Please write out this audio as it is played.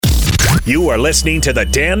You are listening to the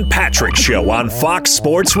Dan Patrick Show on Fox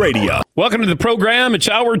Sports Radio. Welcome to the program. It's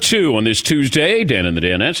hour 2 on this Tuesday. Dan and the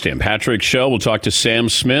Danettes, Dan Patrick Show. We'll talk to Sam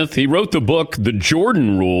Smith. He wrote the book, The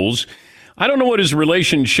Jordan Rules. I don't know what his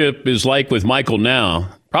relationship is like with Michael now.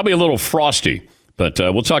 Probably a little frosty. But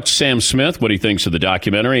we'll talk to Sam Smith, what he thinks of the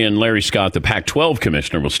documentary, and Larry Scott, the Pac-12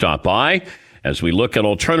 commissioner, will stop by as we look at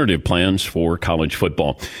alternative plans for college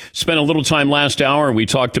football. Spent a little time last hour. We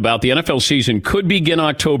talked about the NFL season could begin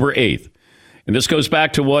October 8th. And this goes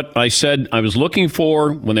back to what I said I was looking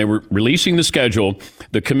for when they were releasing the schedule.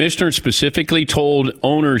 The commissioner specifically told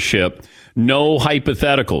ownership no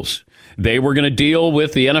hypotheticals. They were going to deal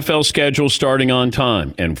with the NFL schedule starting on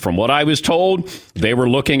time. And from what I was told, they were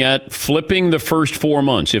looking at flipping the first 4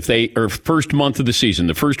 months, first month of the season,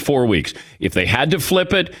 the first 4 weeks. If they had to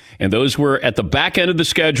flip it, and those were at the back end of the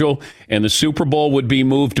schedule, and the Super Bowl would be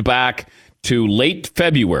moved back to late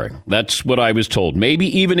February. That's what I was told. Maybe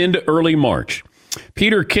even into early March.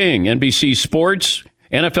 Peter King, NBC Sports,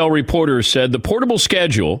 NFL reporter, said the portable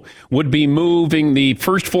schedule would be moving the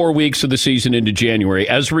first 4 weeks of the season into January.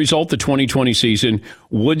 As a result, the 2020 season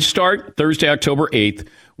would start Thursday, October 8th,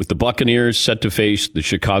 with the Buccaneers set to face the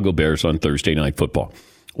Chicago Bears on Thursday Night Football.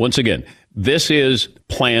 Once again, this is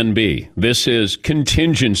Plan B. This is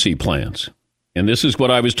contingency plans. And this is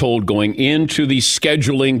what I was told going into the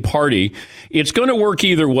scheduling party. It's going to work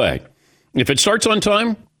either way. If it starts on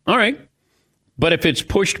time, all right. But if it's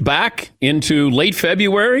pushed back into late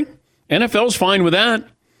February, NFL's fine with that.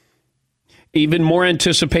 Even more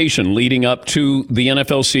anticipation leading up to the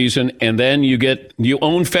NFL season, and then you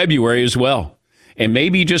own February as well, and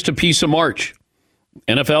maybe just a piece of March.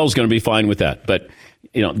 NFL's going to be fine with that. But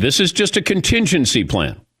this is just a contingency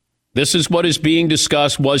plan. This is what is being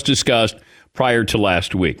discussed, was discussed prior to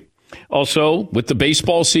last week. Also, with the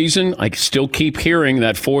baseball season, I still keep hearing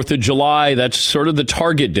that 4th of July, that's sort of the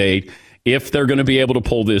target date if they're going to be able to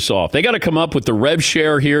pull this off. They got to come up with the rev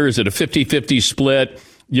share here. Is it a 50-50 split?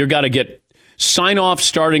 You got to get sign-off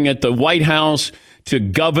starting at the White House to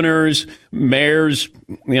governors, mayors,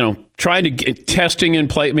 trying to get testing in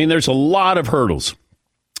place. I mean, there's a lot of hurdles.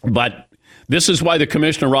 But this is why the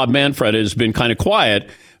commissioner, Rob Manfred, has been kind of quiet,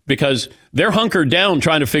 because they're hunkered down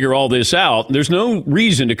trying to figure all this out. There's no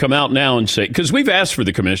reason to come out now and say, because we've asked for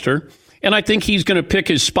the commissioner, and I think he's going to pick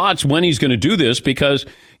his spots when he's going to do this, because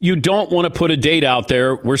you don't want to put a date out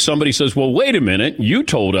there where somebody says, well, wait a minute, you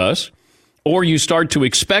told us, or you start to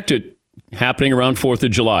expect it happening around 4th of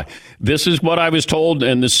July. This is what I was told,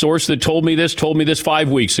 and the source that told me this 5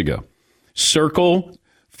 weeks ago. Circle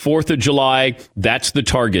 4th of July, that's the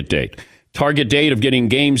target date. Target date of getting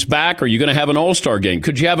games back. Are you going to have an all-star game?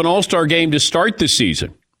 Could you have an all-star game to start the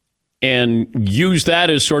season and use that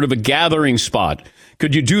as sort of a gathering spot?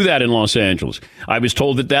 Could you do that in Los Angeles? I was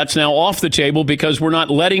told that that's now off the table because we're not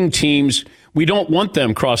letting teams, we don't want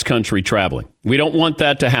them cross-country traveling. We don't want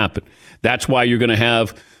that to happen. That's why you're going to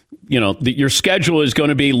have, your schedule is going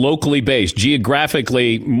to be locally based,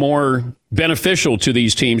 geographically more beneficial to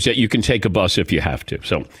these teams that you can take a bus if you have to.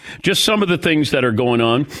 So just some of the things that are going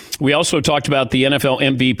on. We also talked about the NFL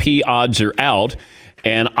MVP odds are out,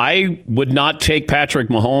 and I would not take Patrick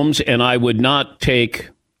Mahomes, and I would not take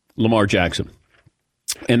Lamar Jackson.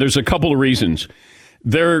 And there's a couple of reasons.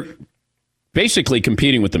 They're basically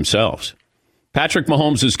competing with themselves. Patrick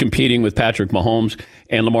Mahomes is competing with Patrick Mahomes,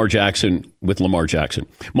 and Lamar Jackson with Lamar Jackson.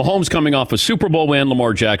 Mahomes coming off a Super Bowl win,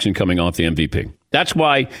 Lamar Jackson coming off the MVP. That's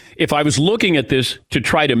why if I was looking at this to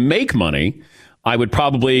try to make money, I would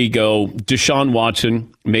probably go Deshaun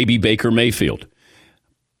Watson, maybe Baker Mayfield.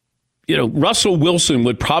 Russell Wilson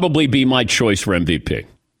would probably be my choice for MVP.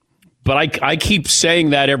 But I keep saying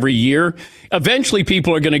that every year. Eventually,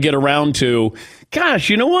 people are going to get around to, gosh,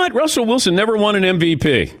 you know what? Russell Wilson never won an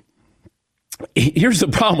MVP. Here's the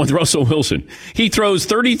problem with Russell Wilson. He throws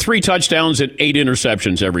 33 touchdowns and 8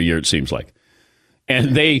 interceptions every year, it seems like.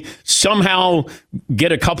 And they somehow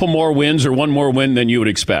get a couple more wins or one more win than you would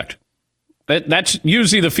expect. That's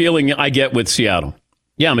usually the feeling I get with Seattle.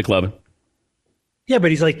 Yeah, McLevin. Yeah,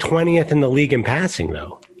 but he's like 20th in the league in passing,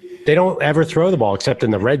 though. They don't ever throw the ball except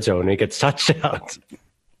in the red zone and he gets touchdowns.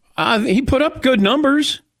 He put up good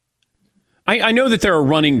numbers. I know that they're a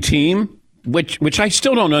running team, which I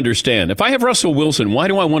still don't understand. If I have Russell Wilson, why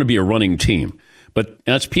do I want to be a running team? But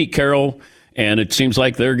that's Pete Carroll, and it seems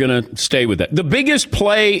like they're going to stay with that. The biggest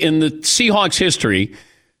play in the Seahawks history,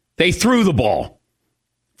 they threw the ball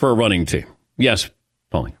for a running team. Yes,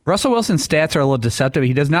 Paulie. Russell Wilson's stats are a little deceptive.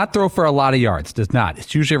 He does not throw for a lot of yards. Does not.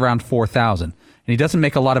 It's usually around 4,000. And he doesn't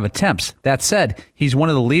make a lot of attempts. That said, he's one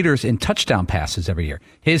of the leaders in touchdown passes every year.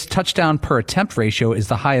 His touchdown per attempt ratio is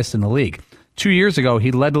the highest in the league. 2 years ago,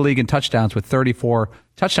 he led the league in touchdowns with 34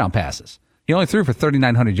 touchdown passes. He only threw for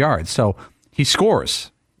 3,900 yards. So he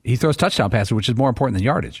scores. He throws touchdown passes, which is more important than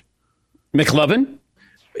yardage. McLovin?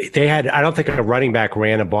 I don't think a running back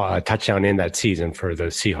ran a touchdown in that season for the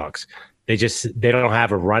Seahawks. They don't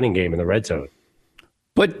have a running game in the red zone.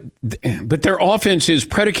 But their offense is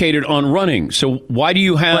predicated on running. So why do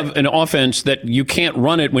you have an offense that you can't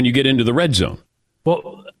run it when you get into the red zone?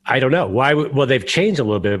 Well, I don't know. Well, they've changed a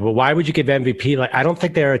little bit, but why would you give MVP? I don't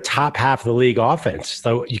think they're a top half of the league offense.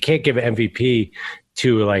 So you can't give an MVP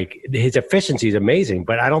to his efficiency is amazing,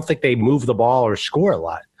 but I don't think they move the ball or score a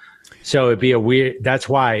lot. So it'd be a weird. That's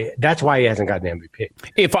why he hasn't gotten an MVP.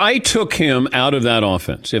 If I took him out of that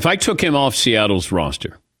offense, if I took him off Seattle's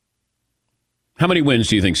roster, how many wins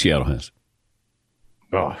do you think Seattle has?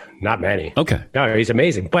 Oh, not many. Okay. No, he's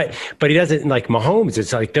amazing. But he doesn't like Mahomes.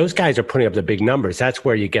 It's like those guys are putting up the big numbers. That's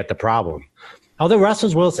where you get the problem. Although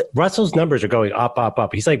Russell's numbers are going up, up,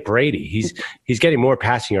 up. He's like Brady. He's getting more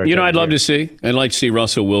passing yards. I'd love to see. I'd like to see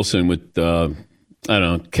Russell Wilson with, I don't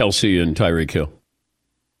know, Kelsey and Tyreek Hill.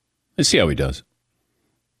 Let's see how he does.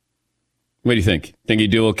 What do you think? Think he'd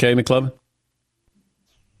do okay, McLovin?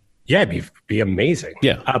 Yeah, it'd be amazing.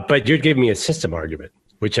 Yeah. But you're giving me a system argument,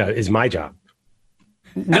 which is my job.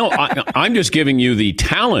 No, I'm just giving you the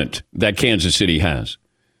talent that Kansas City has.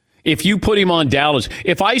 If you put him on Dallas,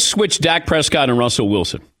 if I switch Dak Prescott and Russell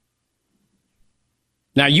Wilson,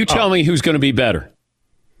 now you tell me who's going to be better.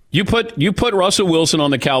 You put Russell Wilson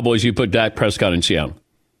on the Cowboys, you put Dak Prescott in Seattle.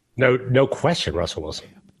 No question, Russell Wilson.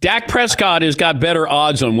 Dak Prescott has got better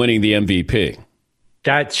odds on winning the MVP.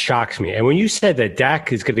 That shocks me. And when you said that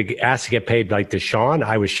Dak is going to ask to get paid like Deshaun,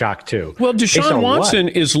 I was shocked too. Well, Deshaun Watson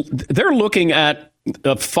they're looking at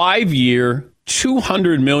a 5-year,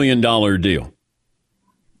 $200 million deal.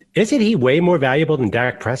 Isn't he way more valuable than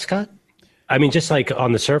Dak Prescott? I mean, just like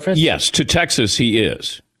on the surface? Yes, to Texas he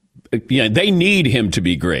is. Yeah, they need him to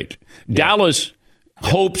be great. Yeah. Dallas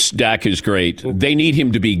hopes Dak is great. They need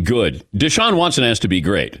him to be good. Deshaun Watson has to be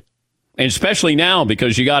great. And especially now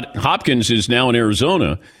because you got Hopkins is now in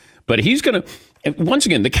Arizona. But he's going to, once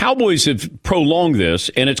again, the Cowboys have prolonged this,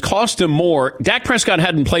 and it's cost them more. Dak Prescott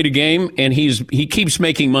hadn't played a game, and he keeps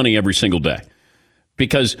making money every single day.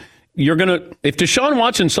 Because if Deshaun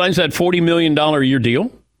Watson signs that $40 million a year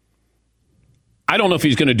deal, I don't know if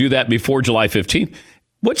he's going to do that before July 15th.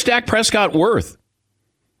 What's Dak Prescott worth?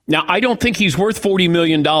 Now, I don't think he's worth $40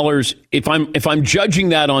 million if I'm judging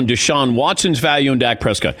that on Deshaun Watson's value and Dak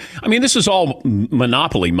Prescott. I mean, this is all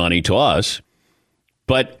monopoly money to us,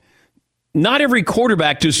 but not every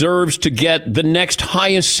quarterback deserves to get the next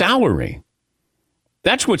highest salary.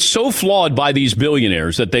 That's what's so flawed by these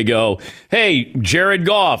billionaires that they go, hey, Jared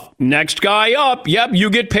Goff, next guy up. Yep, you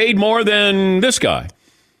get paid more than this guy.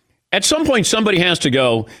 At some point, somebody has to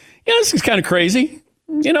go, yeah, this is kind of crazy.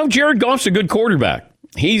 Jared Goff's a good quarterback.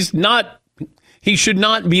 He should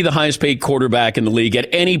not be the highest paid quarterback in the league at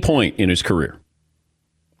any point in his career,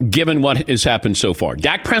 given what has happened so far.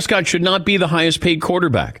 Dak Prescott should not be the highest paid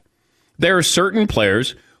quarterback. There are certain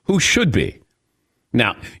players who should be.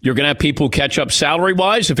 Now, you're going to have people catch up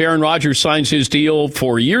salary-wise. If Aaron Rodgers signs his deal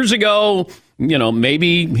 4 years ago,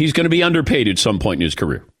 maybe he's going to be underpaid at some point in his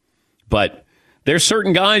career. But there's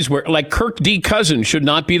certain guys where, like Kirk D. Cousins, should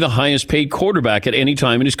not be the highest paid quarterback at any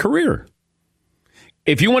time in his career.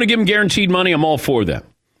 If you want to give him guaranteed money, I'm all for that.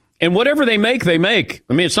 And whatever they make, they make.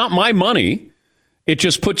 I mean, it's not my money. It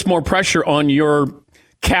just puts more pressure on your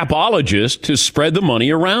capologist to spread the money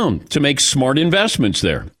around, to make smart investments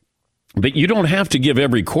there. But you don't have to give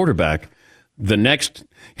every quarterback you're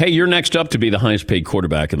next up to be the highest paid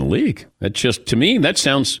quarterback in the league. That's just, to me, that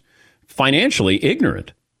sounds financially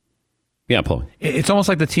ignorant. Yeah, Paul. It's almost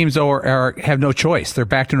like the teams have no choice. They're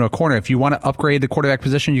backed into a corner. If you want to upgrade the quarterback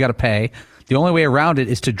position, you got to pay. The only way around it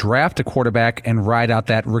is to draft a quarterback and ride out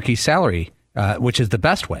that rookie salary, which is the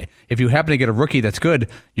best way. If you happen to get a rookie that's good,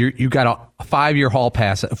 you got a 4-year hall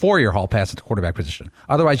pass at the quarterback position.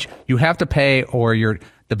 Otherwise, you have to pay, or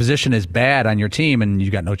the position is bad on your team, and you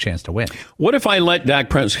got no chance to win. What if I let Dak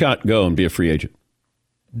Prescott go and be a free agent?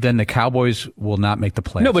 Then the Cowboys will not make the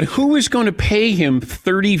playoffs. No, but who is going to pay him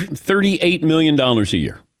 $38 million a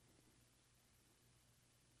year?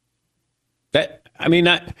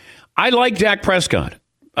 I like Dak Prescott.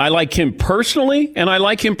 I like him personally, and I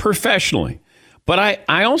like him professionally. But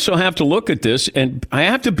I also have to look at this, and I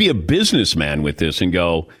have to be a businessman with this and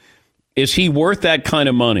go, is he worth that kind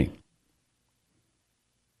of money?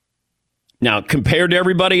 Now, compared to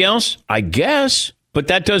everybody else, I guess, but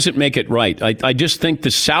that doesn't make it right. I just think the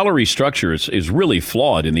salary structure is really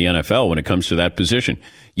flawed in the NFL when it comes to that position.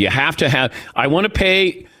 You have to have, I want to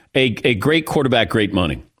pay a great quarterback great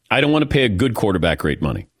money. I don't want to pay a good quarterback great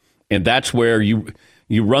money. And that's where you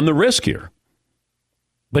run the risk here.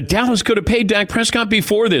 But Dallas could have paid Dak Prescott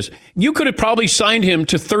before this. You could have probably signed him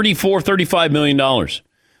to $35 million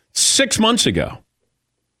 6 months ago.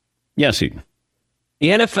 Yes, Eaton. The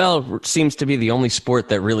NFL seems to be the only sport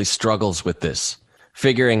that really struggles with this,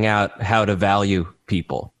 figuring out how to value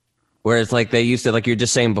people. Whereas like they used to, like you were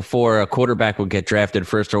just saying before, a quarterback would get drafted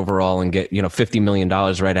first overall and get, $50 million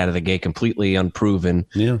right out of the gate, completely unproven.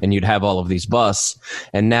 Yeah. And you'd have all of these busts.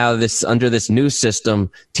 And now under this new system,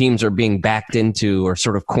 teams are being backed into or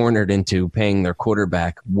sort of cornered into paying their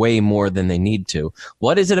quarterback way more than they need to.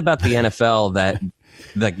 What is it about the NFL that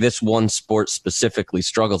like this one sport specifically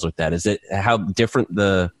struggles with that? Is it how different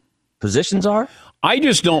the positions are? I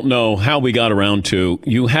just don't know how we got around to,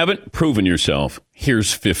 you haven't proven yourself,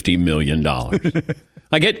 here's $50 million.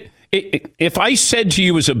 I get it. If I said to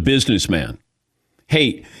you as a businessman,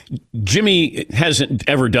 hey, Jimmy hasn't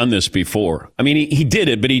ever done this before. I mean, he did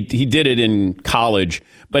it, but he did it in college,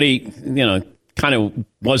 but he, kind of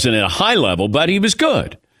wasn't at a high level, but he was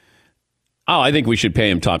good. Oh, I think we should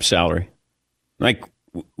pay him top salary. Like,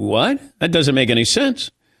 what? That doesn't make any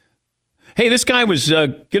sense. Hey, this guy was,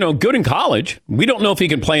 good in college. We don't know if he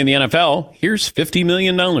can play in the NFL. Here's $50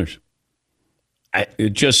 million.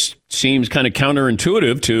 It just seems kind of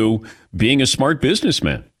counterintuitive to being a smart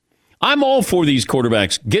businessman. I'm all for these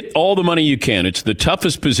quarterbacks. Get all the money you can. It's the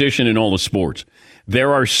toughest position in all the sports.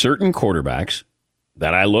 There are certain quarterbacks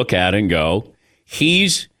that I look at and go,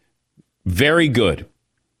 he's very good,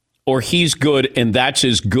 or he's good, and that's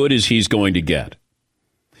as good as he's going to get.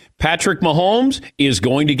 Patrick Mahomes is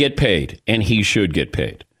going to get paid, and he should get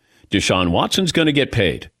paid. Deshaun Watson's going to get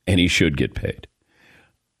paid, and he should get paid.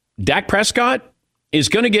 Dak Prescott is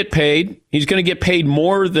going to get paid. He's going to get paid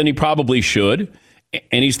more than he probably should,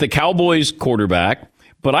 and he's the Cowboys quarterback.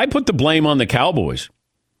 But I put the blame on the Cowboys.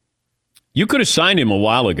 You could have signed him a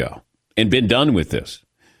while ago and been done with this.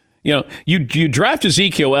 You draft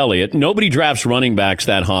Ezekiel Elliott. Nobody drafts running backs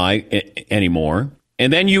that high anymore.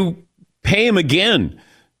 And then you pay him again.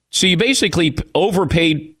 So you basically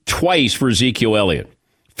overpaid twice for Ezekiel Elliott.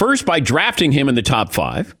 First by drafting him in the top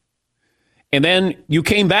 5. And then you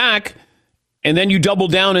came back and then you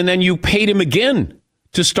doubled down and then you paid him again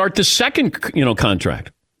to start the second,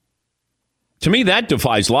 contract. To me, that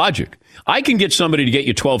defies logic. I can get somebody to get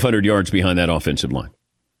you 1,200 yards behind that offensive line.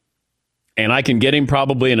 And I can get him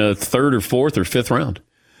probably in a 3rd or 4th or 5th round.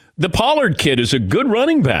 The Pollard kid is a good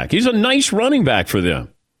running back. He's a nice running back for them.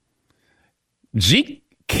 Zeke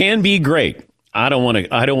can be great. I don't want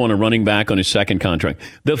a running back on his second contract.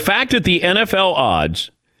 The fact that the NFL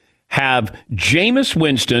odds have Jameis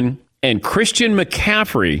Winston and Christian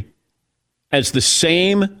McCaffrey as the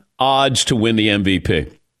same odds to win the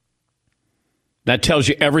MVP. That tells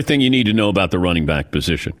you everything you need to know about the running back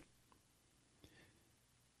position.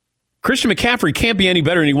 Christian McCaffrey can't be any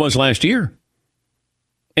better than he was last year.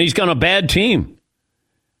 And he's got a bad team.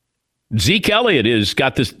 Zeke Elliott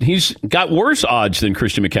he's got worse odds than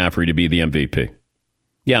Christian McCaffrey to be the MVP.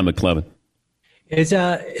 Yeah, McLevin. Is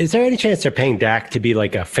there any chance they're paying Dak to be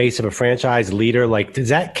like a face of a franchise leader? Like, does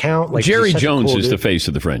that count? Like, Jerry Jones is the face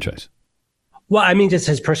of the franchise. Well, I mean, just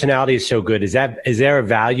his personality is so good. Is there a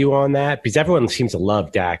value on that? Because everyone seems to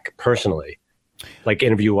love Dak personally, like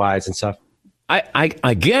interview wise and stuff.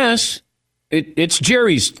 I guess it's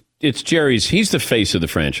Jerry's. It's Jerry's. He's the face of the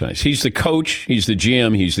franchise. He's the coach. He's the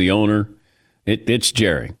GM. He's the owner. It's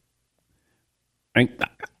Jerry.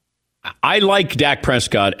 I like Dak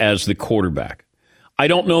Prescott as the quarterback. I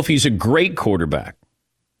don't know if he's a great quarterback.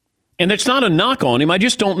 And it's not a knock on him. I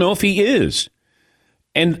just don't know if he is.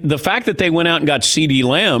 And the fact that they went out and got CeeDee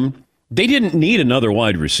Lamb, they didn't need another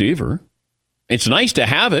wide receiver. It's nice to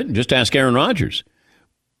have it. Just ask Aaron Rodgers.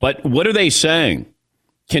 But what are they saying?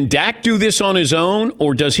 Can Dak do this on his own,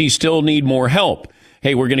 or does he still need more help?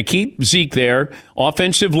 Hey, we're going to keep Zeke there.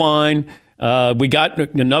 Offensive line. We got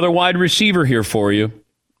another wide receiver here for you.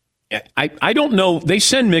 I don't know. They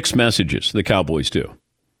send mixed messages, the Cowboys do.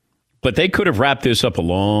 But they could have wrapped this up a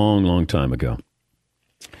long, long time ago.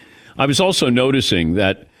 I was also noticing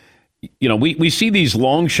that, we see these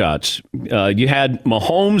long shots. You had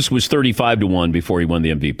Mahomes was 35-1 before he won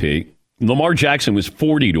the MVP. Lamar Jackson was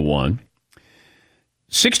 40-1.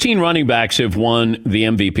 16 running backs have won the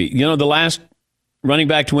MVP. The last running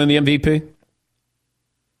back to win the MVP?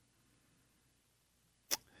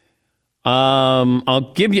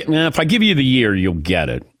 I'll give you, if I give you the year, you'll get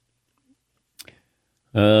it.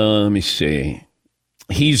 Let me see.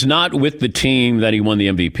 He's not with the team that he won the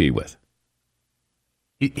MVP with.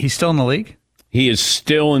 He's still in the league? He is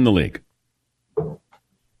still in the league.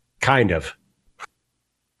 Kind of.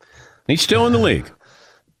 He's still in the league.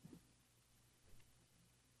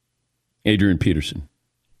 Adrian Peterson.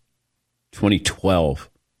 2012.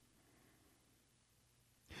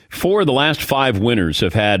 4 of the last 5 winners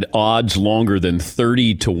have had odds longer than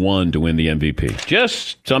 30-1 to win the MVP.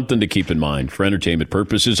 Just something to keep in mind for entertainment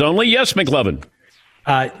purposes only. Yes, McLovin.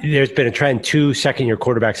 There's been a trend. 2 second-year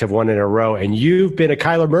quarterbacks have won in a row, and you've been a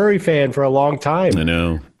Kyler Murray fan for a long time. I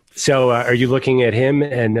know. So are you looking at him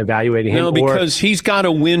and evaluating him? No, because he's got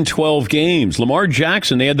to win 12 games. Lamar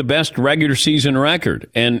Jackson, they had the best regular season record.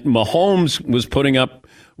 And Mahomes was putting up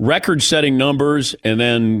record-setting numbers, and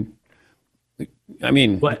then,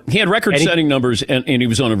 he had record-setting numbers, and he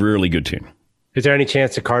was on a really good team. Is there any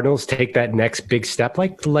chance the Cardinals take that next big step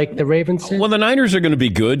like the Ravens did? Well, the Niners are going to be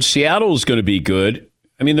good. Seattle's going to be good.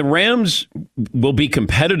 The Rams will be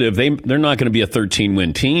competitive. They're not going to be a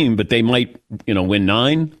 13-win team, but they might, win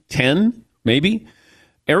 9, 10, maybe.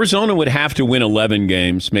 Arizona would have to win 11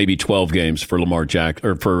 games, maybe 12 games for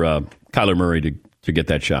Kyler Murray to get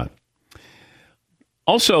that shot.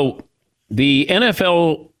 Also, the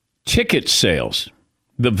NFL ticket sales,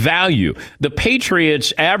 the value, the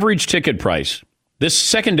Patriots' average ticket price, this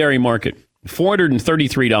secondary market,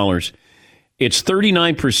 $433. It's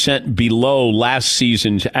 39% below last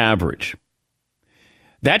season's average.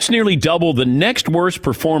 That's nearly double the next worst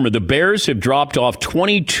performer. The Bears have dropped off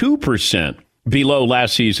 22% below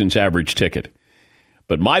last season's average ticket.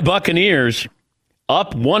 But my Buccaneers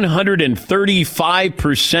up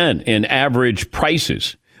 135% in average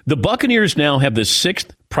prices. The Buccaneers now have the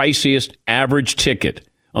 6th priciest average ticket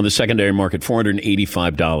on the secondary market,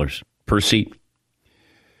 $485 per seat.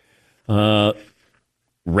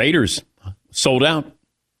 Raiders sold out.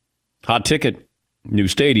 Hot ticket. New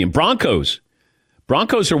stadium. Broncos.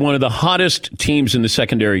 Broncos are one of the hottest teams in the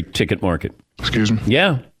secondary ticket market. Excuse me?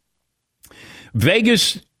 Yeah.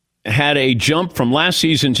 Vegas had a jump from last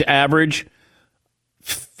season's average,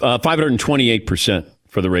 528%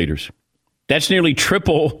 for the Raiders. That's nearly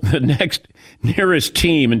triple the next nearest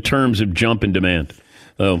team in terms of jump in demand.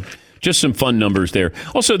 So just some fun numbers there.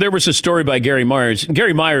 Also, there was a story by Gary Myers.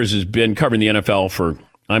 Gary Myers has been covering the NFL for,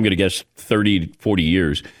 I'm going to guess, 30, 40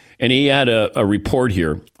 years. And he had a report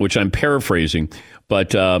here, which I'm paraphrasing.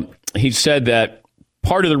 But he said that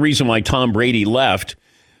part of the reason why Tom Brady left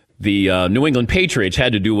the New England Patriots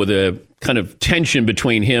had to do with a kind of tension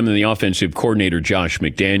between him and the offensive coordinator, Josh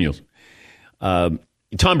McDaniels.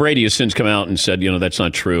 Tom Brady has since come out and said, that's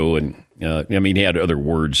not true. And he had other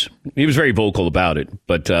words. He was very vocal about it.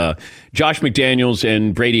 But Josh McDaniels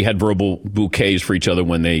and Brady had verbal bouquets for each other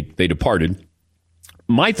when they departed.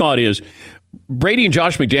 My thought is Brady and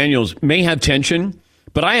Josh McDaniels may have tension,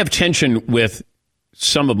 but I have tension with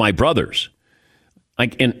some of my brothers.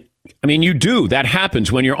 You do. That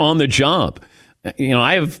happens when you're on the job.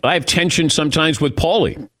 I have tension sometimes with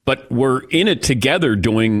Paulie, but we're in it together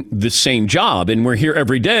doing the same job, and we're here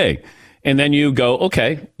every day. And then you go,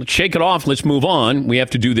 okay, let's shake it off. Let's move on. We have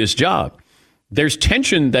to do this job. There's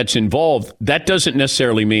tension that's involved. That doesn't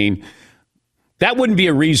necessarily mean that wouldn't be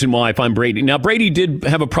a reason why if I'm Brady. Now, Brady did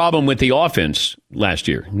have a problem with the offense last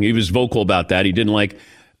year. He was vocal about that. He didn't like,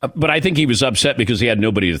 but I think he was upset because he had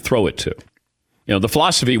nobody to throw it to. The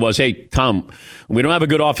philosophy was, hey, Tom, we don't have a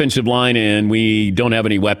good offensive line and we don't have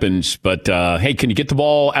any weapons, but hey, can you get the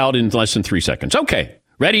ball out in less than 3 seconds? Okay,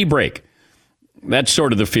 ready, break. That's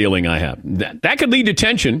sort of the feeling I have. That could lead to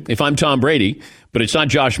tension if I'm Tom Brady, but it's not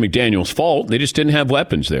Josh McDaniels' fault. They just didn't have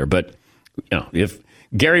weapons there. But if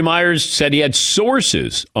Gary Myers said he had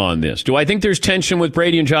sources on this, do I think there's tension with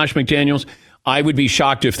Brady and Josh McDaniels? I would be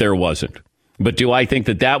shocked if there wasn't. But do I think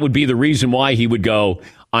that would be the reason why he would go,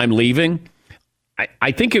 I'm leaving?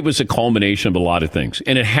 I think it was a culmination of a lot of things,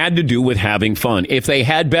 and it had to do with having fun. If they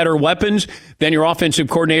had better weapons, then your offensive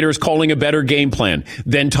coordinator is calling a better game plan.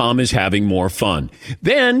 Then Tom is having more fun.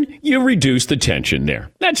 Then you reduce the tension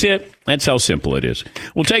there. That's it. That's how simple it is.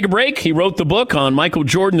 We'll take a break. He wrote the book on Michael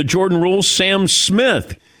Jordan, The Jordan Rules. Sam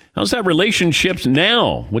Smith. How's that relationship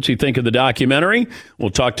now? What's he think of the documentary? We'll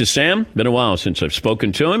talk to Sam. Been a while since I've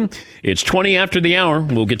spoken to him. It's 20 after the hour.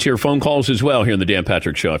 We'll get to your phone calls as well here in the Dan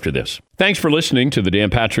Patrick Show after this. Thanks for listening to the Dan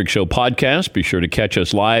Patrick Show podcast. Be sure to catch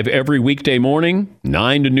us live every weekday morning,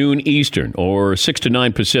 9 to noon Eastern or 6 to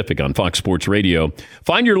 9 Pacific on Fox Sports Radio.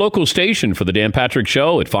 Find your local station for the Dan Patrick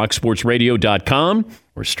Show at foxsportsradio.com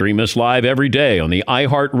or stream us live every day on the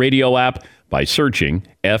iHeartRadio app by searching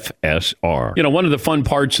FSR. One of the fun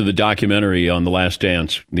parts of the documentary on The Last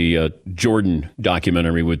Dance, the Jordan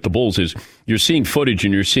documentary with the Bulls, is you're seeing footage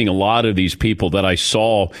and you're seeing a lot of these people that I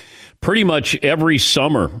saw pretty much every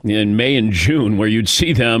summer in May and June, where you'd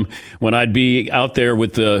see them when I'd be out there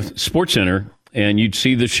with the Sports Center and you'd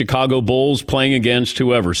see the Chicago Bulls playing against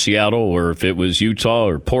whoever, Seattle, or if it was Utah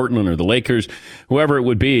or Portland or the Lakers, whoever it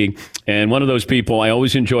would be. And one of those people I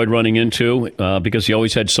always enjoyed running into because he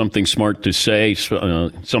always had something smart to say,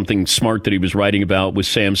 something smart that he was writing about, was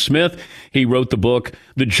Sam Smith. He wrote the book,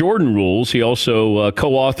 The Jordan Rules. He also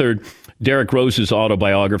co-authored Derrick Rose's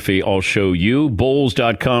autobiography, I'll Show You,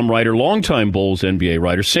 Bulls.com writer, longtime Bulls NBA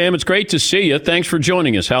writer. Sam, it's great to see you. Thanks for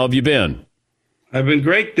joining us. How have you been? I've been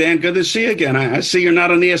great, Dan. Good to see you again. I see you're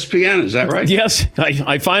not on ESPN. Is that right? Yes,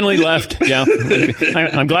 I finally left. Yeah,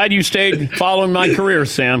 I'm glad you stayed following my career,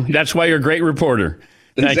 Sam. That's why you're a great reporter.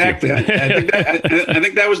 Thank exactly. I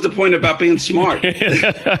think that was the point about being smart.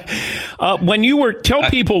 When you were, tell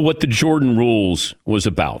people what the Jordan Rules was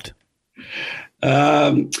about.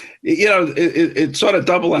 It sort of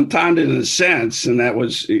double entendre in a sense, and that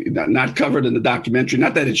was not covered in the documentary.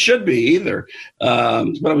 Not that it should be either, but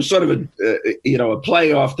it was sort of a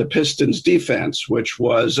play off the Pistons defense, which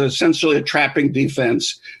was essentially a trapping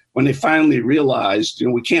defense. When they finally realized,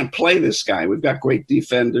 we can't play this guy. We've got great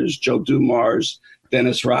defenders, Joe Dumars,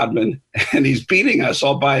 Dennis Rodman, and he's beating us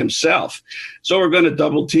all by himself. So we're going to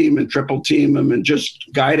double team and triple team him and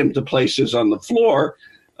just guide him to places on the floor.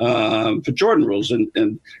 For Jordan rules.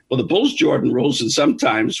 And the Bulls Jordan rules, and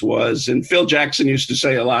sometimes was, and Phil Jackson used to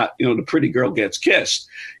say a lot, the pretty girl gets kissed.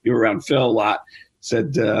 You were around Phil a lot.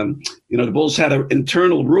 Said, the Bulls had an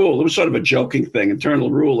internal rule. It was sort of a joking thing, internal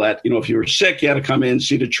rule that, if you were sick, you had to come in,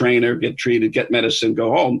 see the trainer, get treated, get medicine,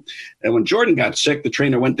 go home. And when Jordan got sick, the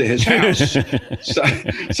trainer went to his house.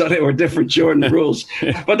 so there were different Jordan rules.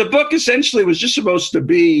 But the book essentially was just supposed to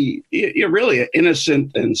be really an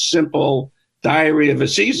innocent and simple diary of a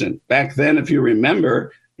season. Back then, if you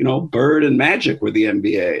remember, Bird and Magic were the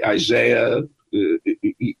NBA. Isaiah,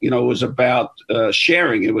 it was about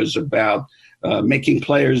sharing. It was about making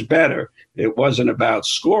players better. It wasn't about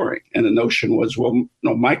scoring. And the notion was,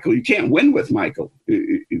 Michael, you can't win with Michael.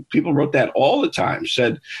 People wrote that all the time,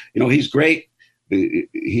 said, he's great.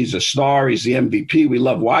 He's a star. He's the MVP. We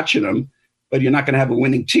love watching him. But you're not going to have a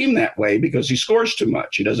winning team that way because he scores too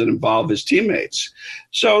much. He doesn't involve his teammates.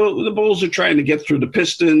 So the Bulls are trying to get through the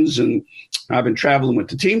Pistons, and I've been traveling with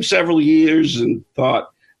the team several years and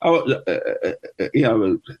thought,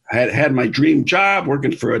 had my dream job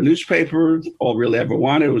working for a newspaper. All really ever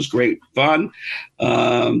wanted. It was great fun.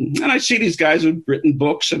 And I see these guys who've written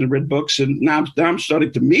books and read books, and now I'm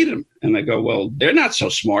starting to meet them. And I go, well, they're not so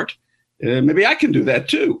smart. Maybe I can do that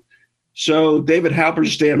too. So David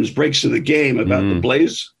Halberstam's Breaks of the Game about the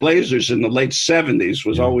Blazers in the late 70s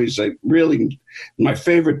was always really my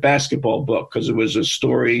favorite basketball book, because it was a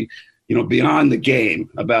story, beyond the game,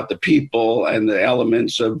 about the people and the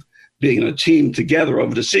elements of being a team together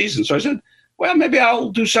over the season. So I said, well, maybe I'll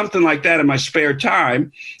do something like that in my spare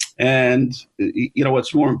time. And,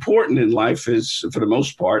 what's more important in life is, for the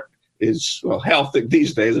most part, is, health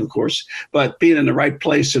these days, of course, but being in the right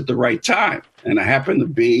place at the right time. And I happen to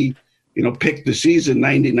be, picked the season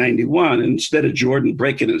 90-91. And instead of Jordan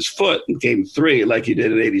breaking his foot in game 3, like he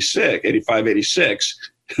did in 85-86,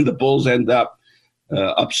 the Bulls end up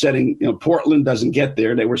upsetting, Portland doesn't get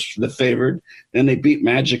there. They were the favored. Then they beat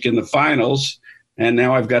Magic in the finals. And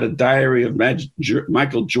now I've got a diary of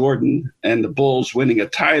Michael Jordan and the Bulls winning a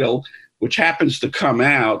title, which happens to come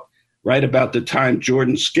out right about the time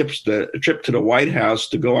Jordan skips the trip to the White House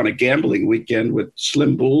to go on a gambling weekend with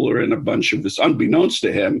Slim Buller and a bunch of this, unbeknownst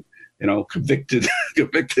to him, convicted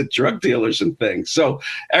drug dealers and things. So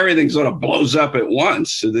everything sort of blows up at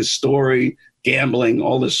once. So this story, gambling,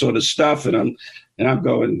 all this sort of stuff. And I'm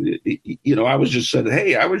going, I was just said,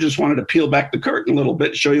 hey, I just wanted to peel back the curtain a little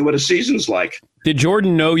bit, show you what a season's like. Did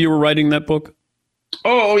Jordan know you were writing that book?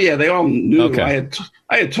 Oh yeah, they all knew. Okay.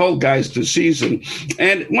 I had told guys the season,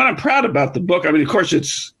 and what I'm proud about the book, I mean, of course,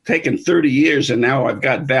 it's taken 30 years, and now I've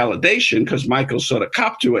got validation because Michael sort of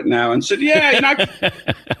copped to it now and said, "Yeah,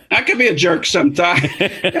 I could be a jerk sometime."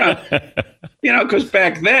 Because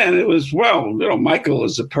back then it was, Michael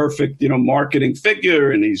is a perfect, marketing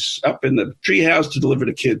figure, and he's up in the treehouse to deliver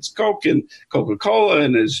the kids Coke and Coca-Cola,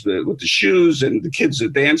 and is with the shoes, and the kids are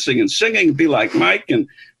dancing and singing, be like Mike, and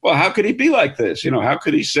well, how could he be like this? How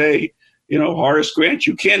could he say, Horace Grant,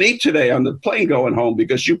 you can't eat today on the plane going home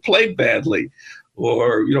because you played badly?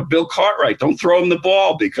 Or, Bill Cartwright, don't throw him the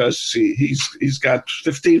ball because he's got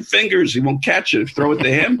 15 fingers. He won't catch it. Throw it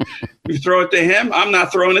to him. If you throw it to him, I'm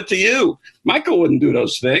not throwing it to you. Michael wouldn't do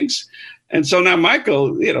those things. And so now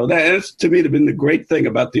Michael, that's to me been the great thing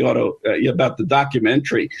about about the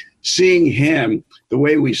documentary, seeing him the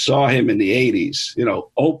way we saw him in the 80s,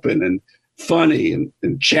 open and funny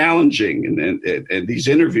and challenging. And these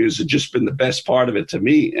interviews have just been the best part of it to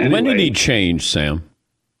me. Anyway. When did he change, Sam?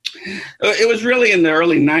 It was really in the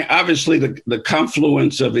early 90s, obviously the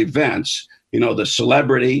confluence of events, the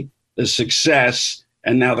celebrity, the success,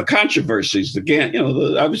 and now the controversies. Again,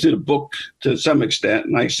 obviously the book to some extent.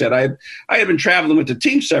 And like I said, I had been traveling with the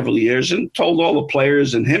team several years and told all the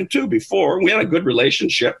players and him too before. And we had a good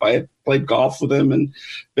relationship. I had played golf with him and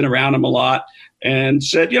been around him a lot, and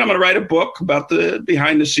said, I'm going to write a book about the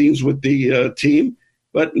behind the scenes with the team,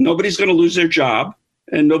 but nobody's going to lose their job.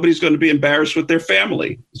 And nobody's going to be embarrassed with their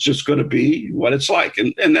family. It's just going to be what it's like.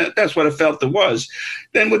 And that's what I felt it was.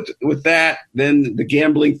 Then with that, then the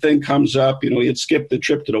gambling thing comes up. He had skipped the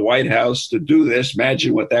trip to the White House to do this.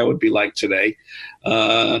 Imagine what that would be like today.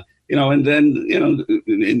 And then, in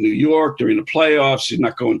New York during the playoffs, he's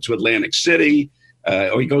not going to Atlantic City.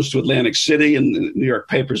 Or he goes to Atlantic City and the New York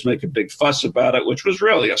papers make a big fuss about it, which was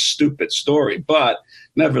really a stupid story. But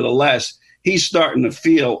nevertheless, he's starting to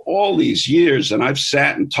feel all these years, and I've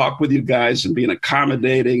sat and talked with you guys and been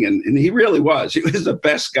accommodating, and he really was. He was the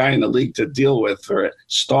best guy in the league to deal with for a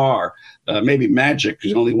star. Maybe Magic,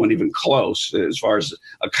 who's the only one even close as far as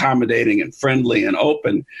accommodating and friendly and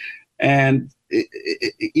open. And,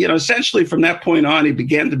 essentially from that point on, he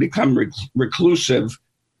began to become reclusive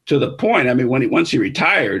to the point, once he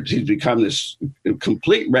retired, he's become this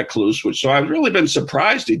complete recluse, so I've really been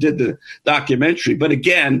surprised he did the documentary. But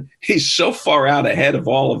again, he's so far out ahead of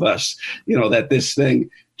all of us, that this thing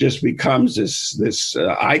just becomes this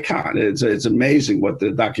icon. It's amazing what the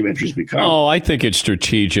documentary's become. Oh, I think it's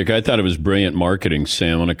strategic. I thought it was brilliant marketing,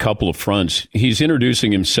 Sam, on a couple of fronts. He's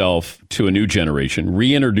introducing himself to a new generation,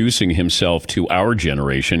 reintroducing himself to our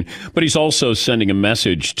generation, but he's also sending a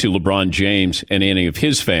message to LeBron James and any of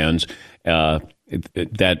his fans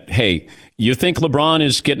that, hey, you think LeBron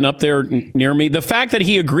is getting up there near me? The fact that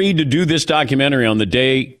he agreed to do this documentary on the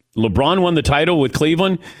day LeBron won the title with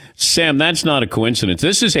Cleveland, Sam, that's not a coincidence.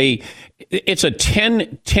 This is it's a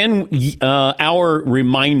 10 hour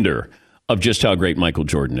reminder of just how great Michael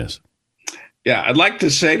Jordan is. Yeah, I'd like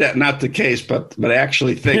to say that not the case, but I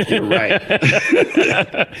actually think you're right.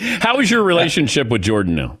 How is your relationship with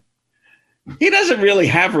Jordan now? He doesn't really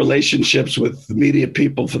have relationships with the media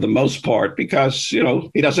people for the most part because,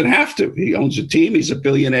 he doesn't have to. He owns a team. He's a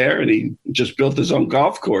billionaire and he just built his own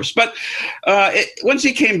golf course. But once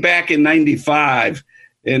he came back in 95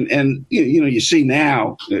 and you see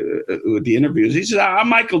now with the interviews, he said, I'm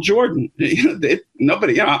Michael Jordan.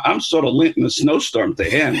 Nobody, I'm sort of lint in a snowstorm to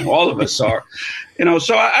him. All of us are.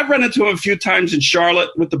 So I've run into him a few times in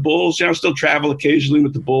Charlotte with the Bulls. I still travel occasionally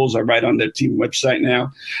with the Bulls. I write on their team website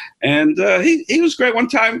now. And he was great. One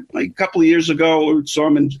time, like a couple of years ago, we saw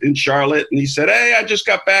him in Charlotte, and he said, hey, I just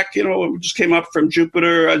got back, just came up from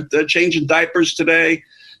Jupiter, changing diapers today.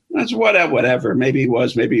 That's whatever. Maybe he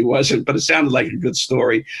was, maybe he wasn't, but it sounded like a good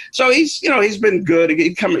story. So he's been good.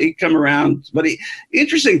 He'd come around. But the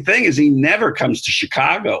interesting thing is he never comes to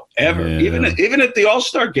Chicago, ever. Yeah. Even at the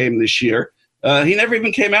All-Star game this year, he never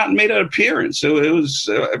even came out and made an appearance. So it was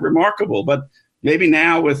remarkable. But maybe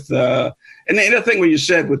now with and the other thing what you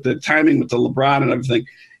said with the timing with the LeBron and everything,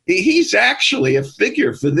 he's actually a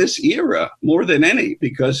figure for this era more than any,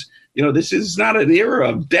 because, this is not an era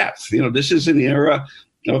of depth. This is an era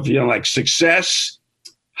of, like success,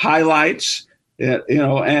 highlights,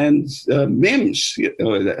 and memes,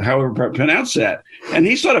 however you pronounce that. And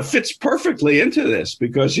he sort of fits perfectly into this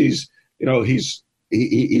because he's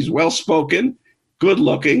well-spoken,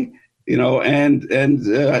 good-looking, and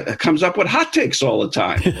comes up with hot takes all the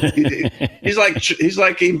time. he's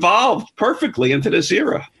like evolved perfectly into this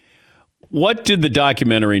era. What did the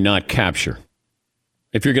documentary not capture?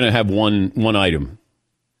 If you're going to have one item.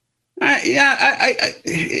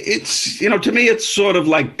 It's, to me, it's sort of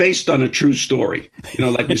like based on a true story.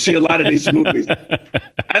 Like you see a lot of these movies.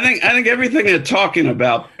 I think everything they're talking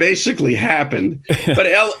about basically happened, but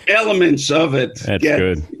elements of it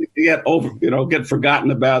get forgotten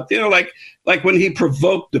about. Like when he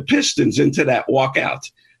provoked the Pistons into that walkout.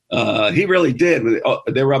 He really did.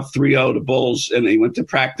 They were up 3-0 to Bulls, and he went to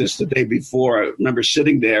practice the day before. I remember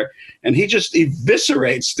sitting there, and he just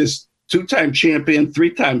eviscerates this two-time champion,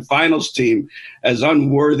 three-time finals team as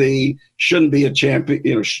unworthy, shouldn't be a champion.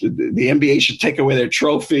 The NBA should take away their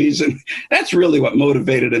trophies. And that's really what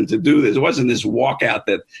motivated him to do this. It wasn't this walkout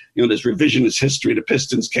that, this revisionist history the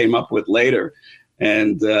Pistons came up with later.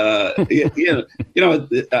 And, I've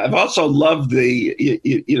also loved the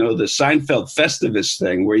Seinfeld Festivus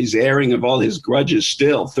thing where he's airing of all his grudges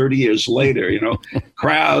still 30 years later,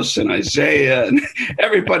 Krause and Isaiah and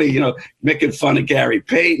everybody, making fun of Gary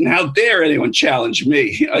Payton. How dare anyone challenge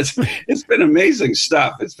me? It's been amazing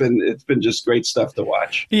stuff. It's been just great stuff to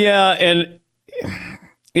watch. Yeah. And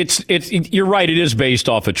You're right. It is based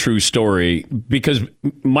off a true story because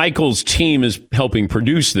Michael's team is helping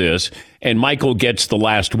produce this, and Michael gets the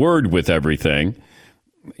last word with everything.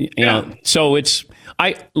 You know, so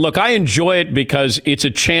I enjoy it because it's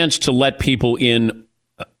a chance to let people in,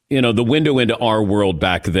 the window into our world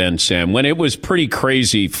back then, Sam, when it was pretty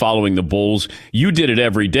crazy following the Bulls. You did it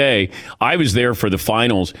every day. I was there for the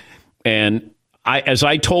finals. And as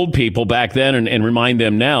I told people back then and remind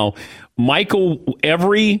them now, Michael,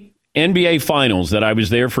 every NBA finals that I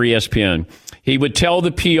was there for ESPN, he would tell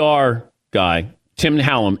the PR guy, Tim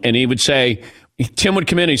Hallam, and he would say, Tim would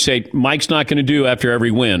come in and he'd say, Mike's not going to do after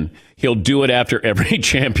every win. He'll do it after every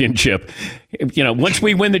championship. Once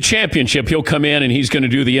we win the championship, he'll come in and he's going to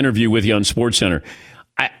do the interview with you on SportsCenter.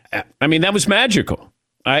 I mean, that was magical.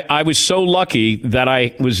 I was so lucky that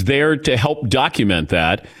I was there to help document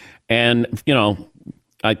that. And,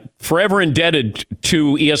 I'm forever indebted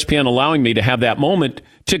to ESPN allowing me to have that moment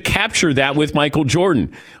to capture that with Michael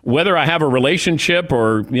Jordan. Whether I have a relationship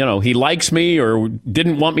or, he likes me or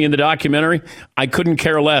didn't want me in the documentary, I couldn't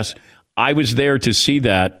care less. I was there to see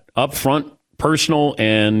that up front, personal,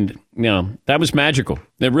 and, that was magical.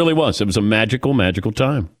 It really was. It was a magical, magical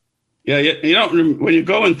time. Yeah, when you're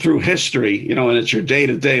going through history, and it's your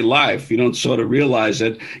day-to-day life, you don't sort of realize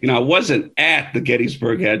that, I wasn't at the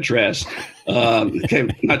Gettysburg Address.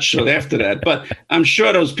 Came not sure after that, but I'm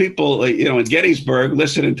sure those people, in Gettysburg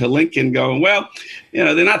listening to Lincoln going, well,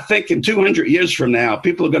 they're not thinking 200 years from now,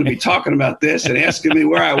 people are going to be talking about this and asking me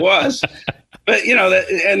where I was. But,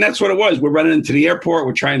 and that's what it was. We're running into the airport.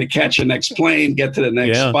 We're trying to catch the next plane, get to the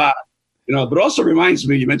next spot. But it also reminds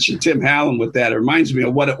me, you mentioned Tim Hallam with that. It reminds me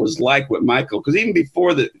of what it was like with Michael, because even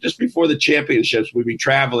before the championships, we'd be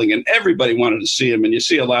traveling and everybody wanted to see him. And you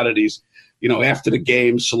see a lot of these, after the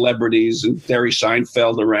game, celebrities and Jerry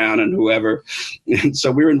Seinfeld around and whoever. And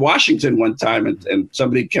so we were in Washington one time and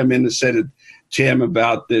somebody came in and said to him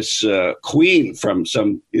about this queen from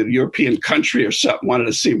some European country or something, wanted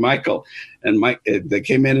to see Michael. And they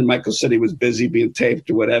came in and Michael said he was busy being taped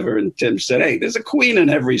or whatever. And Tim said, hey, there's a queen in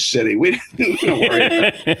every city. We don't worry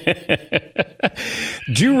about it.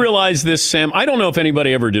 Do you realize this, Sam? I don't know if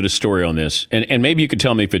anybody ever did a story on this, and maybe you could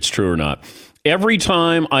tell me if it's true or not. Every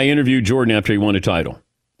time I interviewed Jordan after he won a title,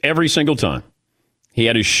 every single time, he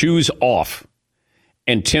had his shoes off,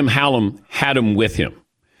 and Tim Hallam had him with him.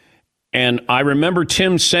 And I remember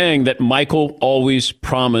Tim saying that Michael always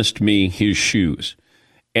promised me his shoes.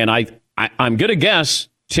 And I'm going to guess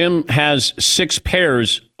Tim has 6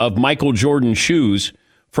 pairs of Michael Jordan shoes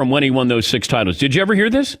from when he won those 6 titles. Did you ever hear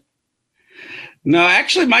this? No,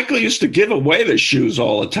 actually, Michael used to give away the shoes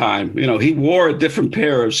all the time. He wore a different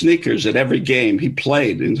pair of sneakers at every game he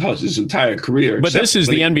played in his entire career. But this is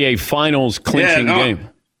the NBA Finals clinching game.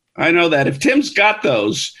 I know that. If Tim's got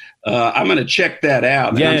those, I'm going to check that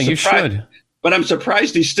out. Yeah, you should. But I'm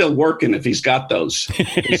surprised he's still working if he's got those.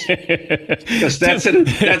 Because that's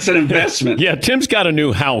an investment. Yeah, Tim's got a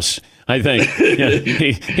new house, I think. Yeah,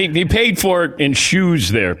 he paid for it in shoes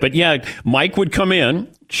there. But yeah, Mike would come in,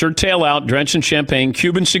 shirt tail out, drenched in champagne,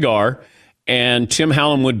 Cuban cigar, and Tim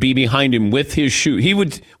Hallam would be behind him with his shoe.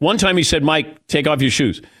 One time he said, Mike, take off your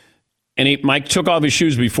shoes. And Mike took off his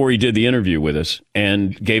shoes before he did the interview with us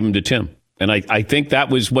and gave them to Tim. And I think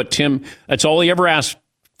that was what that's all he ever asked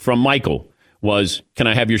from Michael was, can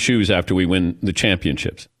I have your shoes after we win the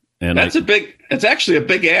championships? And it's actually a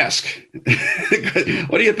big ask.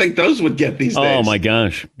 What do you think those would get these days? Oh my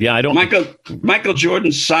gosh. Yeah, I don't. Michael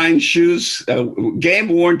Jordan signed shoes, game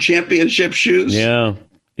worn championship shoes. Yeah.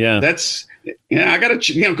 Yeah. I got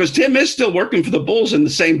to, because Tim is still working for the Bulls in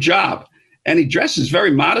the same job. And he dresses very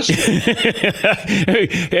modestly.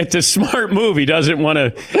 It's a smart move. He doesn't want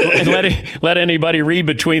to let anybody read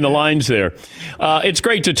between the lines there. It's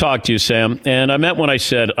great to talk to you, Sam. And I meant when I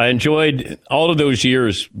said I enjoyed all of those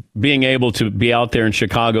years being able to be out there in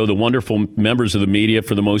Chicago, the wonderful members of the media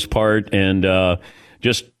for the most part. And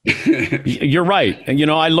you're right. And,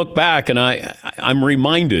 I look back and I'm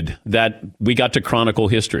reminded that we got to chronicle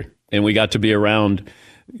history and we got to be around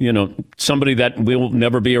somebody that will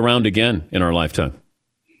never be around again in our lifetime.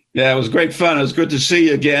 Yeah, it was great fun. It was good to see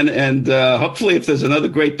you again. And hopefully if there's another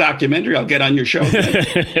great documentary, I'll get on your show.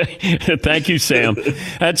 Thank you, Sam.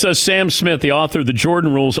 That's Sam Smith, the author of The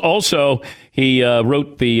Jordan Rules. Also, he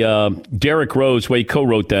wrote the Derrick Rose, he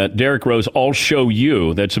co-wrote that. Derrick Rose, I'll Show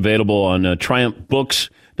You. That's available on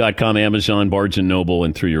TriumphBooks.com, Amazon, Barnes & Noble,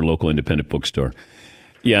 and through your local independent bookstore.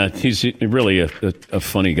 Yeah, he's really a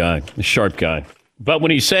funny guy, a sharp guy. But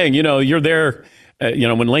when he's saying, you're there,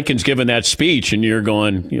 when Lincoln's given that speech and you're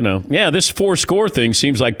going, this 4-score thing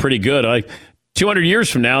seems like pretty good. 200 years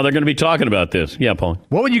from now, they're going to be talking about this. Yeah, Paul.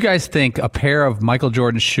 What would you guys think a pair of Michael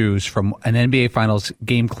Jordan shoes from an NBA Finals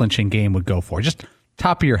game-clinching game would go for? Just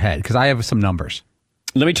top of your head, because I have some numbers.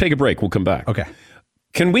 Let me take a break. We'll come back. Okay.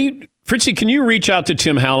 Fritzy, can you reach out to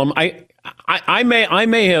Tim Hallam? I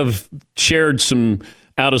may have shared some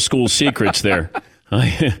out-of-school secrets there.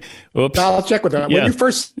 Oops. I'll check with him. Yeah. When you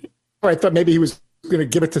first, I thought maybe he was going to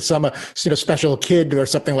give it to some special kid or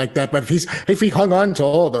something like that. But if he hung on to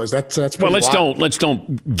all of those, that's well. Let's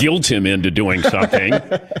don't guilt him into doing something.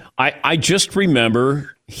 I just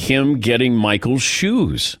remember him getting Michael's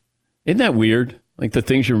shoes. Isn't that weird? Like the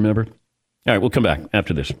things you remember. All right, we'll come back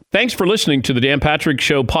after this. Thanks for listening to the Dan Patrick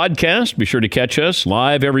Show podcast. Be sure to catch us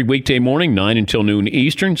live every weekday morning, 9 until noon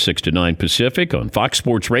Eastern, 6 to 9 Pacific on Fox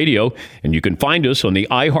Sports Radio. And you can find us on the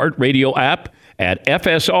iHeartRadio app at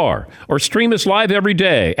FSR, or stream us live every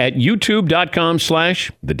day at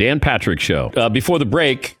youtube.com/The Dan Patrick Show. Before the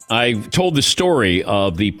break, I told the story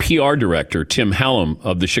of the PR director, Tim Hallam,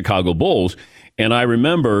 of the Chicago Bulls. And I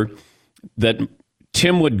remember that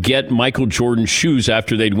Tim would get Michael Jordan shoes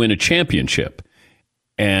after they'd win a championship.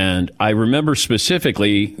 And I remember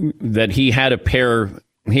specifically that he had a pair,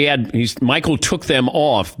 Michael took them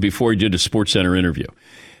off before he did a SportsCenter interview.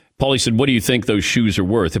 Paulie said, what do you think those shoes are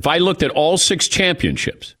worth? If I looked at all 6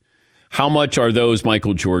 championships, how much are those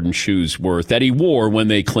Michael Jordan shoes worth that he wore when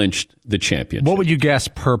they clinched the championship? What would you guess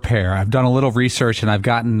per pair? I've done a little research, and I've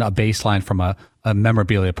gotten a baseline from a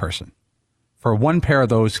memorabilia person. For one pair of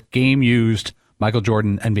those game-used Michael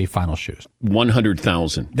Jordan NBA Finals shoes,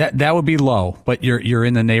 $100,000. That would be low, but you're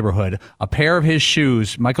in the neighborhood. A pair of his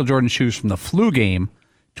shoes, Michael Jordan shoes from the flu game,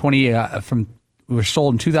 were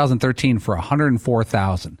sold in 2013 for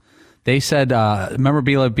 $104,000. They said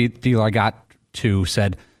memorabilia dealer I got to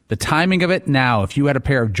said the timing of it now. If you had a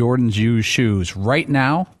pair of Jordan's used shoes right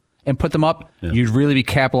now and put them up, you'd really be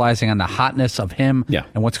capitalizing on the hotness of him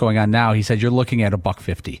and what's going on now. He said you're looking at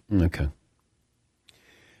 $150. Okay.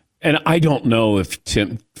 And I don't know if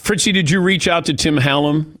Fritzy, did you reach out to Tim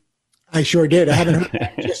Hallam? I sure did. I haven't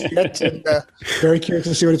heard just yet. And, very curious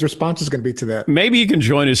to see what his response is going to be to that. Maybe he can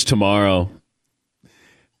join us tomorrow.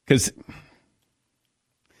 Because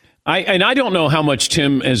I don't know how much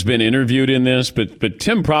Tim has been interviewed in this, but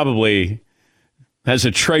Tim probably has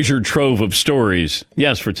a treasure trove of stories.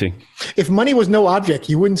 Yes, Fritzy. If money was no object,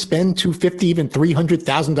 you wouldn't spend $250,000, even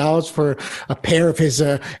 $300,000 for a pair of his,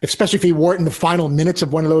 especially if he wore it in the final minutes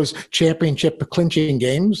of one of those championship clinching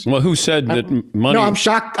games. Well, who said that money? No, I'm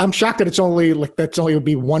shocked. I'm shocked that it's only would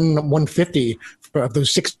be $150 of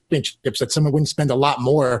those 6 championships. That someone wouldn't spend a lot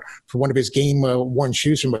more for one of his game worn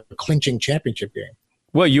shoes from a clinching championship game.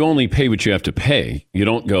 Well, you only pay what you have to pay. You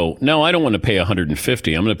don't go, no, I don't want to pay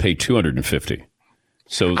 $150. I'm going to pay $250.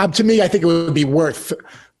 So to me, I think it would be worth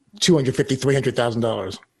 $250,000,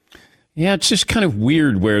 $300,000. Yeah, it's just kind of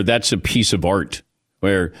weird where that's a piece of art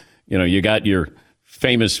where, you got your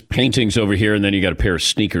famous paintings over here and then you got a pair of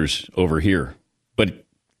sneakers over here. But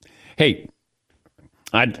hey,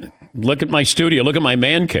 I look at my studio, look at my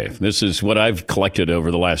man cave. This is what I've collected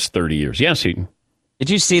over the last 30 years. Yes, Heaton. Did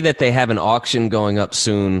you see that they have an auction going up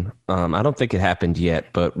soon? I don't think it happened yet,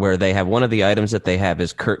 but where they have one of the items that they have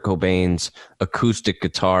is Kurt Cobain's acoustic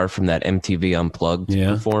guitar from that MTV Unplugged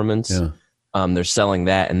performance. Yeah. They're selling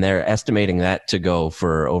that, and they're estimating that to go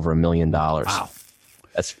for over $1 million. Wow.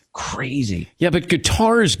 That's crazy. Yeah, but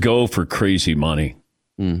guitars go for crazy money.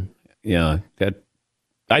 Yeah,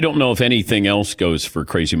 I don't know if anything else goes for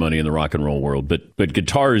crazy money in the rock and roll world, but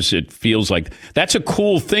guitars, it feels like that's a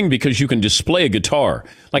cool thing because you can display a guitar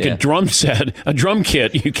like a drum set, a drum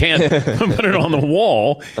kit. You can't put it on the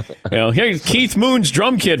wall. Here's Keith Moon's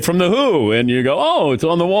drum kit from The Who, and you go, oh, it's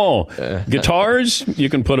on the wall. Guitars, you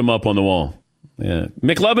can put them up on the wall. Yeah.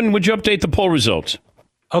 McLevin, would you update the poll results?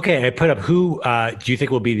 Okay, I put up who do you think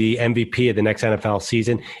will be the MVP of the next NFL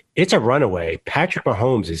season? It's a runaway. Patrick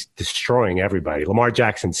Mahomes is destroying everybody. Lamar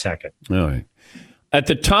Jackson second. All right. At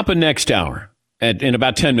the top of next hour, in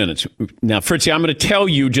about 10 minutes. Now, Fritzy, I'm going to tell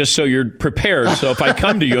you just so you're prepared. So if I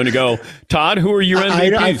come to you and you go, Todd, who are your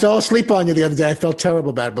MVPs? I fell asleep on you the other day. I felt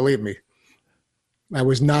terrible about it, believe me. I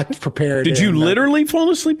was not prepared. Did you literally fall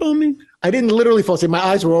asleep on me? I didn't literally fall asleep. My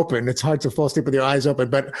eyes were open. It's hard to fall asleep with your eyes open,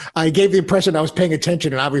 but I gave the impression I was paying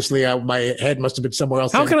attention, and obviously my head must have been somewhere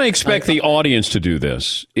else. How can I expect the audience to do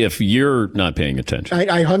this if you're not paying attention?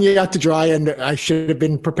 I hung you out to dry, and I should have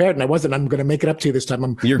been prepared, and I wasn't. I'm going to make it up to you this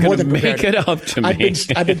time. You're going to make it up to me.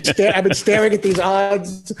 I've been staring at these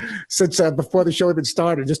odds since before the show even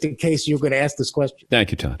started, just in case you were going to ask this question.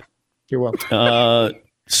 Thank you, Todd. You're welcome.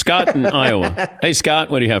 Scott in Iowa. Hey, Scott,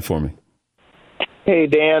 what do you have for me? Hey,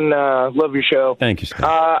 Dan. Love your show. Thank you,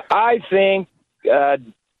 Scott. I think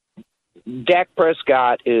Dak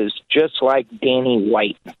Prescott is just like Danny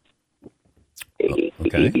White.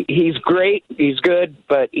 Okay. He's great. He's good,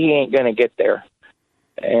 but he ain't going to get there.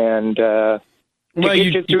 And to get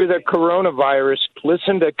you through the coronavirus,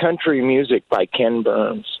 listen to country music by Ken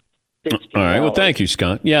Burns. All right. Well, thank you,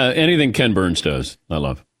 Scott. Yeah, anything Ken Burns does, I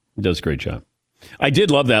love. He does a great job. I did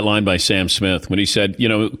love that line by Sam Smith when he said,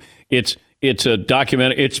 it's a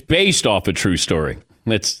document. It's based off a true story.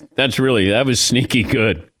 That was sneaky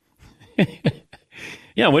good.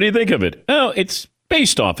 Yeah. What do you think of it? Oh, it's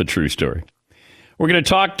based off a true story. We're going to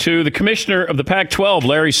talk to the commissioner of the Pac-12,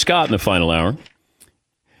 Larry Scott, in the final hour.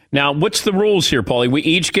 Now, what's the rules here, Paulie? We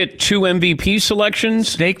each get 2 MVP selections?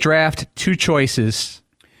 Snake draft, 2 choices.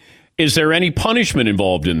 Is there any punishment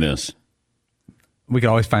involved in this? We can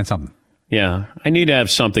always find something. Yeah, I need to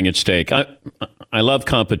have something at stake. I love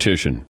competition.